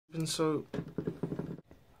And so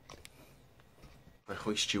I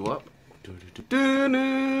hoist you up. And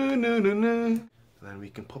then we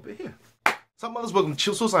can pop it here. Sup Mothers, welcome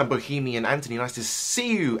to ChillSauce. I'm Bohemian Anthony. Nice to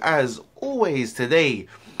see you as always. Today,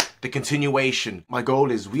 the continuation. My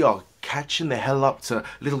goal is we are catching the hell up to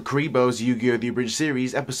Little Karibo's Yu-Gi-Oh! The Abridged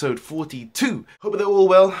series, episode 42. Hope they're all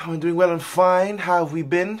well. I'm doing well and fine. How have we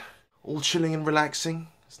been? All chilling and relaxing.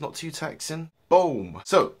 It's not too taxing. Boom.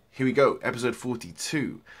 So, here we go. Episode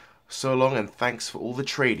 42. So long and thanks for all the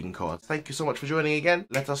trading cards. Thank you so much for joining again.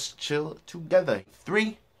 Let us chill together.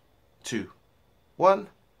 3, 2, 1.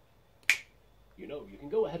 You know, you can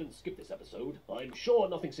go ahead and skip this episode. I'm sure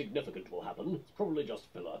nothing significant will happen. It's probably just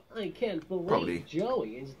filler. I can't believe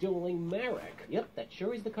Joey is dueling Merrick. Yep, that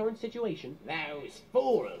sure is the current situation. Those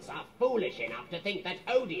fools are foolish enough to think that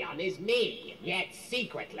Odeon is me. Yet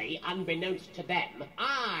secretly, unbeknownst to them,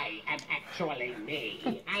 I am actually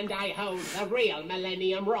me. And I hold the real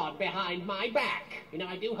Millennium Rod behind my back. You know,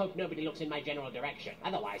 I do hope nobody looks in my general direction.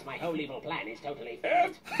 Otherwise, my whole evil plan is totally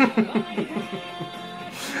failed.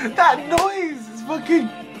 That noise is fucking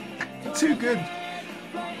too good.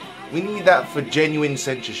 We need that for genuine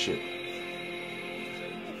censorship.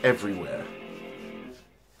 Everywhere.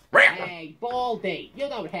 Hey, Baldy, you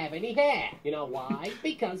don't have any hair. You know why?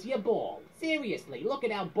 Because you're bald. Seriously, look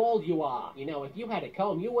at how bald you are. You know, if you had a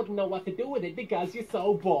comb, you wouldn't know what to do with it because you're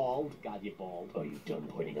so bald. God, you're bald. Are you done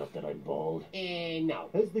pointing out that I'm bald? No.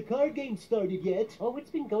 Has the card game started yet? Oh, it's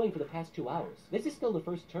been going for the past 2 hours. This is still the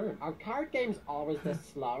first turn. Are card games always this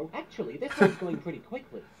slow? Actually, this one's going pretty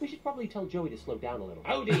quickly. We should probably tell Joey to slow down a little.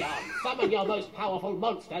 Odeon, summon your most powerful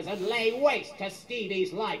monsters and lay waste to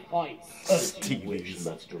Stevie's life points. As you wish,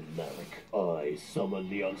 Master Merrick. I summon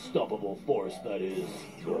the unstoppable force that is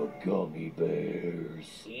the Gummy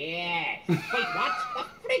Bears. Yes. Wait, what? The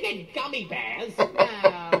friggin' Gummy Bears?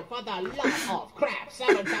 Oh, for the love of crap,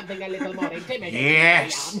 summon something a little more intimidating.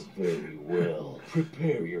 Yes. Very well.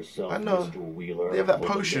 Prepare yourself, I know. Mr. Wheeler. They have that for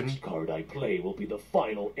potion. The next card I play will be the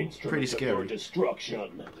final instrument Pretty of scary. your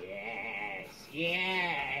destruction. Yes,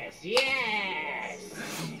 yes, yes.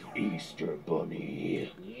 The Easter Bunny.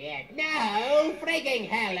 Yeah, no, frigging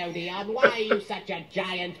hell, Odeon. Why are you such a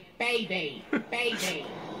giant baby? Baby,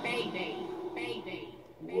 baby, baby.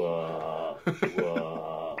 Wah,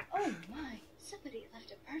 wah. Oh my, somebody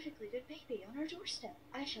left a perfectly good baby on our doorstep.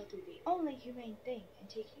 I shall do the only humane thing and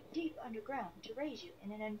take you deep underground to raise you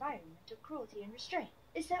in an environment of cruelty and restraint.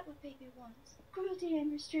 Is that what baby wants? Cruelty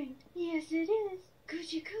and restraint? Yes, it is.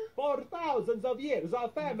 Coochie-coo. For thousands of years, our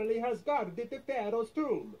family has guarded the Pharaoh's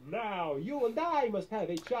tomb. Now, you and I must have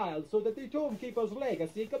a child so that the Tombkeeper's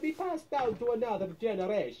legacy can be passed down to another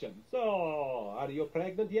generation. So, are you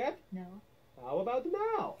pregnant yet? No. How about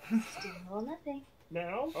now? Still or nothing.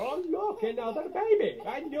 Now? Oh, look, another baby.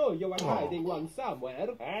 I knew you were hiding one somewhere.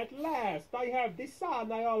 At last, I have the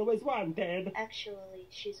son I always wanted. Actually,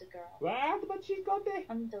 she's a girl. What? But she's got the...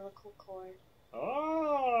 Umbilical cord.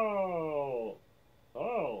 Oh.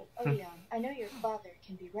 Oh. Odeon, I know your father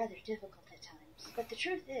can be rather difficult at times, but the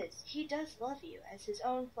truth is, he does love you as his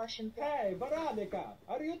own flesh and blood. Hey, Veronica,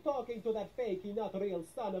 are you talking to that fakey, not real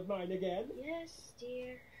son of mine again? Yes,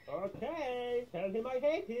 dear. Okay, tell him I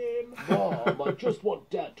hate him. Mom, I just want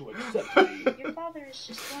Dad to accept me. Your father is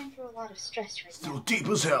just going through a lot of stress right Still now. deep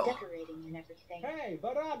as hell. Decorating and everything. Hey,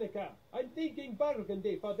 Veronica, I'm thinking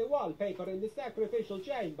burgundy for the wallpaper in the sacrificial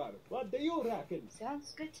chamber. What do you reckon?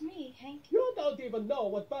 Sounds good to me, Hank. You don't even know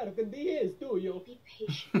what burgundy is, do you? Be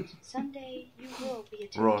patient. Someday you will be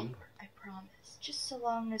a Ron. tombkeeper, I promise. Just so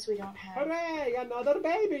long as we don't have... Hooray, another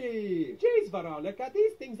baby! Jeez, Veronica,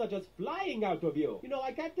 these things are just flying out of you. You know,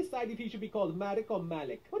 I can't decide if he should be called Marek or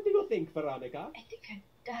Malik. What do you think, Veronica? I think I'm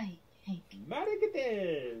dying, Hank. Marek it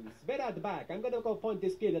is. Be right back. I'm gonna go point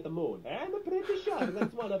this kid at the moon. I'm pretty sure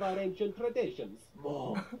that's one of our ancient traditions.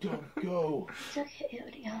 Mom, don't go. It's okay,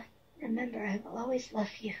 Odeon. Remember, I will always love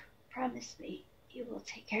you. Promise me you will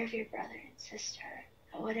take care of your brother and sister.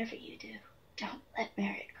 And whatever you do, don't let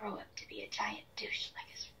Merritt grow up to be a giant douche like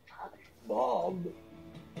his father. Mom.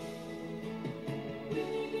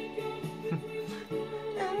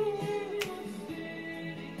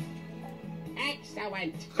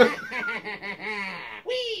 Excellent.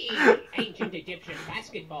 Whee! Ancient Egyptian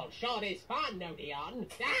basketball sure is fun, Odeon.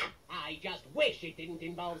 I just wish it didn't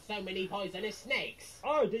involve so many poisonous snakes.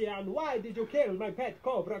 Odeon, why did you kill my pet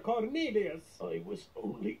cobra Cornelius? I was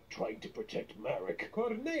only trying to protect Merrick.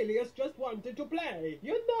 Cornelius just wanted to play.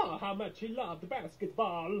 You know how much he loved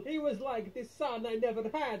basketball. He was like the son I never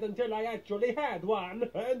had until I actually had one.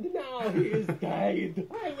 And now he is dead.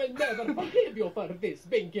 I will never forgive you for this,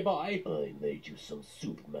 Binky boy. I made you some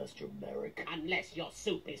soup, Master Merrick. Unless your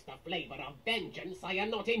soup is the flavor of vengeance, I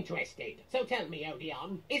am not interested. So tell me,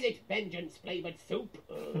 Odeon, is it vengeance-flavored soup?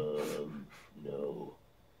 No.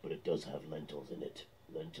 But it does have lentils in it.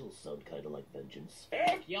 Lentils sound kind of like vengeance.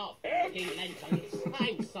 F your fucking lentils.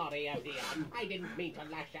 I'm sorry, Odeon. I didn't mean to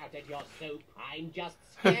lash out at your soup. I'm just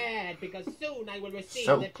scared because soon I will receive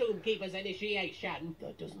the Tomb Keeper's initiation.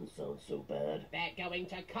 That doesn't sound so bad. They're going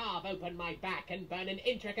to carve open my back and burn an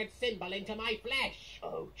intricate symbol into my flesh.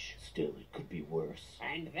 Ouch. Still, it could be worse.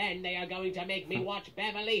 And then they are going to make me watch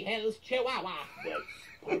Beverly Hills Chihuahua. That's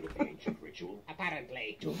part of the ancient ritual.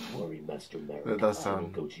 Apparently. Don't worry, Master Merrick. That does I will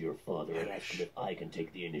sound... go to your father and ask him if I can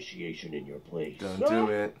take the initiation in your place. Don't do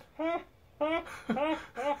it.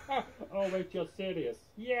 Oh, wait, you're serious?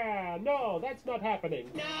 Yeah, no, that's not happening.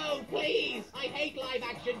 No, please! I hate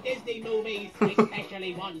live-action Disney movies,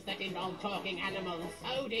 especially ones that involve talking animals.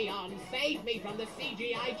 Odeon, save me from the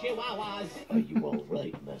CGI chihuahuas! Are you all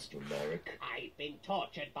right, Master Merrick? I've been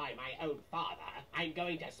tortured by my own father. I'm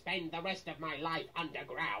going to spend the rest of my life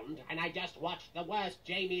underground, and I just watched the worst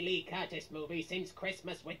Jamie Lee Curtis movie since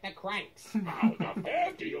Christmas with the Cranks. How the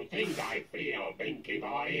f*** do you think I feel, Pinky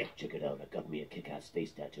Boy? Check it out, I got me a kick-ass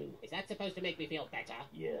face tattoo. Is that supposed to make me feel better?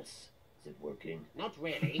 Yes. Is it working? Not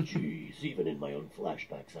really. Jeez, even in my own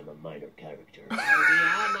flashbacks, I'm a minor character. Odeon,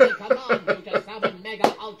 I command you to summon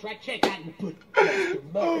Mega Ultra Chicken! But, Master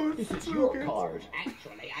Merrick, this is your card.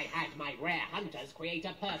 Actually, I had my rare hunters create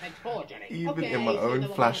a perfect forgery. Even in my own there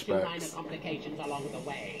were one or two minor flashbacks. complications along the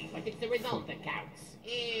way, but it's the result that counts.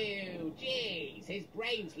 Ew, jeez, his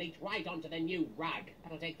brains leaked right onto the new rug.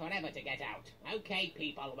 That'll take forever to get out. Okay,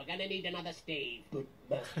 people, we're gonna need another Steve. But,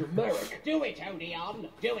 Master Merrick. Do it, Odeon.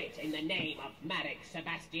 Do it in the name of Marek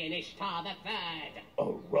Sebastian Ishtar III.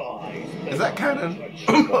 Arise. Is that canon?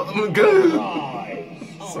 Good.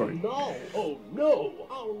 Arise. Sorry. No! Oh, no!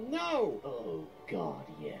 Oh, no! Oh, God,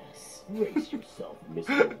 yes. Brace yourself,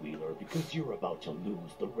 Mr. Wheeler, because you're about to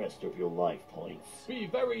lose the rest of your life points. Be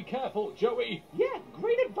very careful, Joey. Yeah,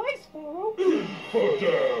 great advice, Pharaoh.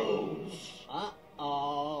 Infidels!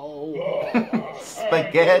 Uh-oh.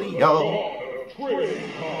 Spaghetti-o.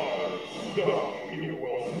 Trading cards! Now you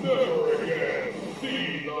will never again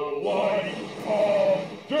see the light of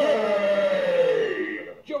day!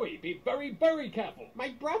 Joey, be very, very careful. My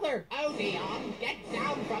brother! Odeon, get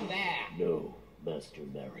down from there! No, Master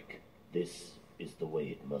Merrick. This is the way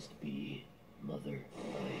it must be. Mother,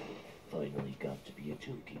 I finally got to be a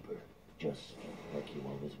tomb keeper, just like you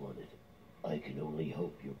always wanted. I can only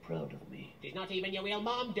hope you're proud of me. She's not even your real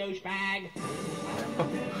mom, douchebag!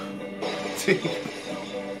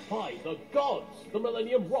 By the gods! The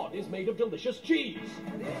Millennium Rod is made of delicious cheese!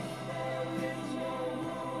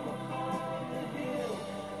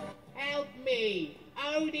 Help me!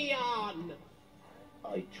 Odeon!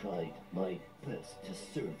 I tried my best to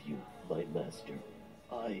serve you, my master.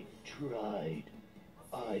 I tried.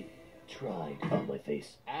 On my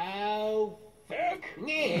face. Oh, fuck!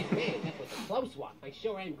 Man, that was a close one. I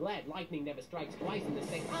sure am glad lightning never strikes twice in the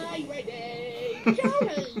same... I'm ready!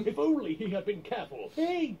 Joey! If only he had been careful.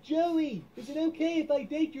 Hey, Joey! Is it okay if I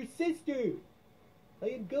date your sister? I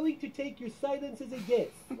am going to take your silence as a yes.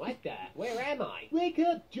 What the? Where am I? Wake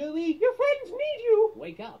up, Joey! Your friends need you!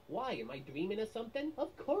 Wake up. Why? Am I dreaming or something?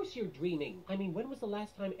 Of course you're dreaming. I mean, when was the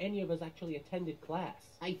last time any of us actually attended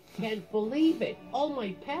class? I can't believe it. All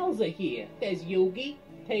my pals are here. There's Yogi,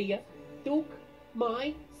 Taya, Duke,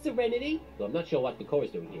 Mai, Serenity. Though I'm not sure what the core is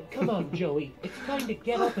doing here. Come on, Joey. It's time to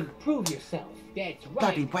get up and prove yourself. That's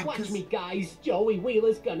Daddy right. Watch wankers. me, guys. Joey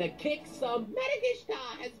Wheeler's gonna kick some. Marek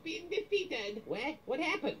Ishtar has been defeated. What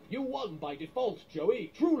happened? You won by default,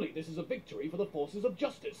 Joey. Truly, this is a victory for the forces of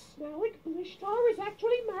justice. Marek Ishtar is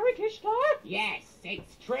actually Marek Ishtar? Yes,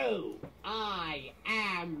 it's true. I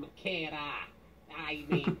am Kira. I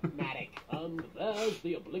mean, Marek. And there's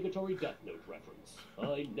the obligatory Death Note reference.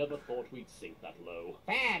 I never thought we'd sink that low.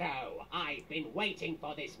 Pharaoh, I've been waiting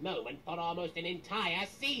for this moment for almost an entire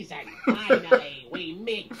season. Finally, we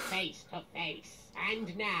meet face to face.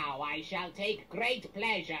 And now I shall take great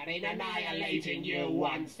pleasure in annihilating you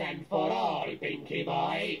once and for all, Pinky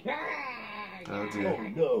Boy. Oh dear. Oh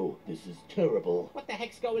no, this is terrible. What the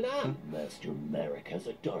heck's going on? Master Merrick has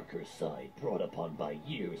a darker side brought upon by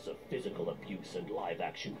years of physical abuse and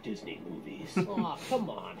live-action Disney movies. Oh,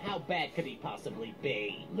 come on. How bad could he possibly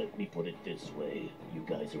be? Let me put it this way. You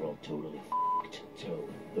guys are all totally f***ed. So,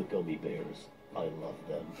 the gummy bears, I love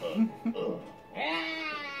them.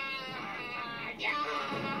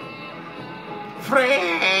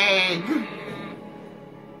 Frig!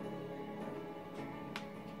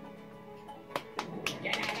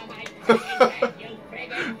 Get out of my fucking head, you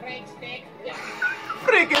friggin' frig stick!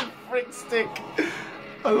 Friggin' frig stick!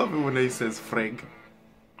 I love it when he says frig.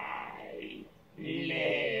 Let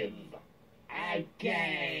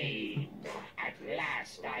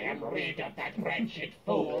rid of that wretched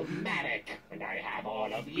fool, Marek, and I have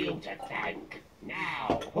all of you to thank.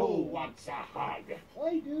 Now, who wants a hug?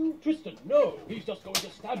 I do. Tristan, no! He's just going to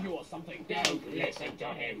stab you or something. Don't listen to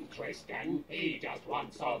him, Tristan. He just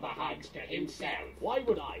wants all the hugs to himself. Why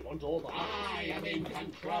would I want all the I am in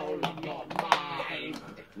control of your mind.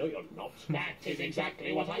 No, you're not. That is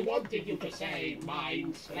exactly what I wanted you to say,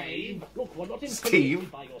 mind slave. Look, we're not Steve.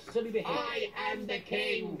 intimidated by your silly behavior. I am the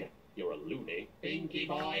king. You're a loony. Pinky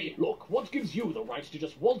boy. Look, what gives you the right to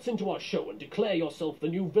just waltz into our show and declare yourself the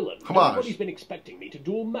new villain? Come on. Everybody's been expecting me to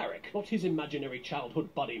duel Marek, not his imaginary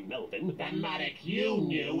childhood buddy Melvin. The Marek you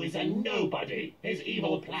knew is a nobody. His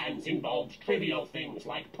evil plans involved trivial things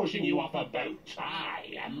like pushing you off a boat.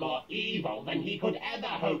 I am more evil than he could ever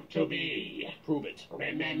hope to be. Prove it.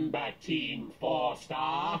 Remember Team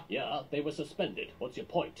 4-Star? Yeah, they were suspended. What's your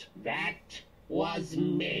point? That was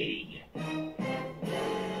me.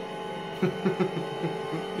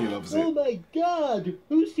 He loves Oh it. my god!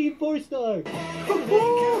 Who's Team 4-Star?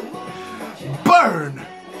 Burn!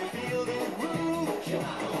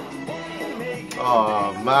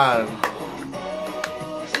 Oh man.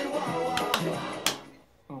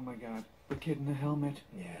 Oh my god, the kid in the helmet.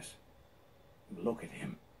 Yes. Look at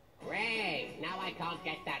him. Great, now I can't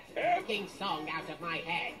get that fucking song out of my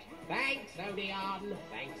head. Thanks, Odeon.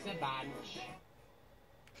 Thanks a bunch.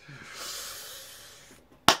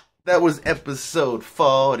 That was episode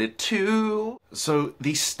 42. So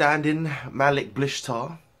the stand-in Malik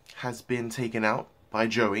Blishtar has been taken out by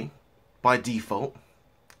Joey by default.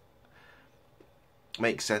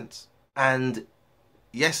 Makes sense. And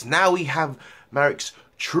yes, now we have Marek's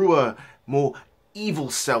truer, more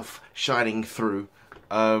evil self shining through.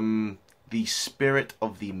 The spirit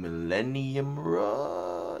of the Millennium,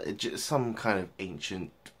 some kind of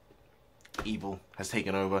ancient evil has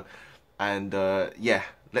taken over. And yeah,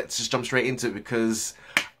 let's just jump straight into it because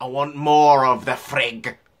I want more of the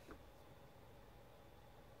Frigg.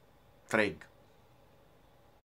 Frigg.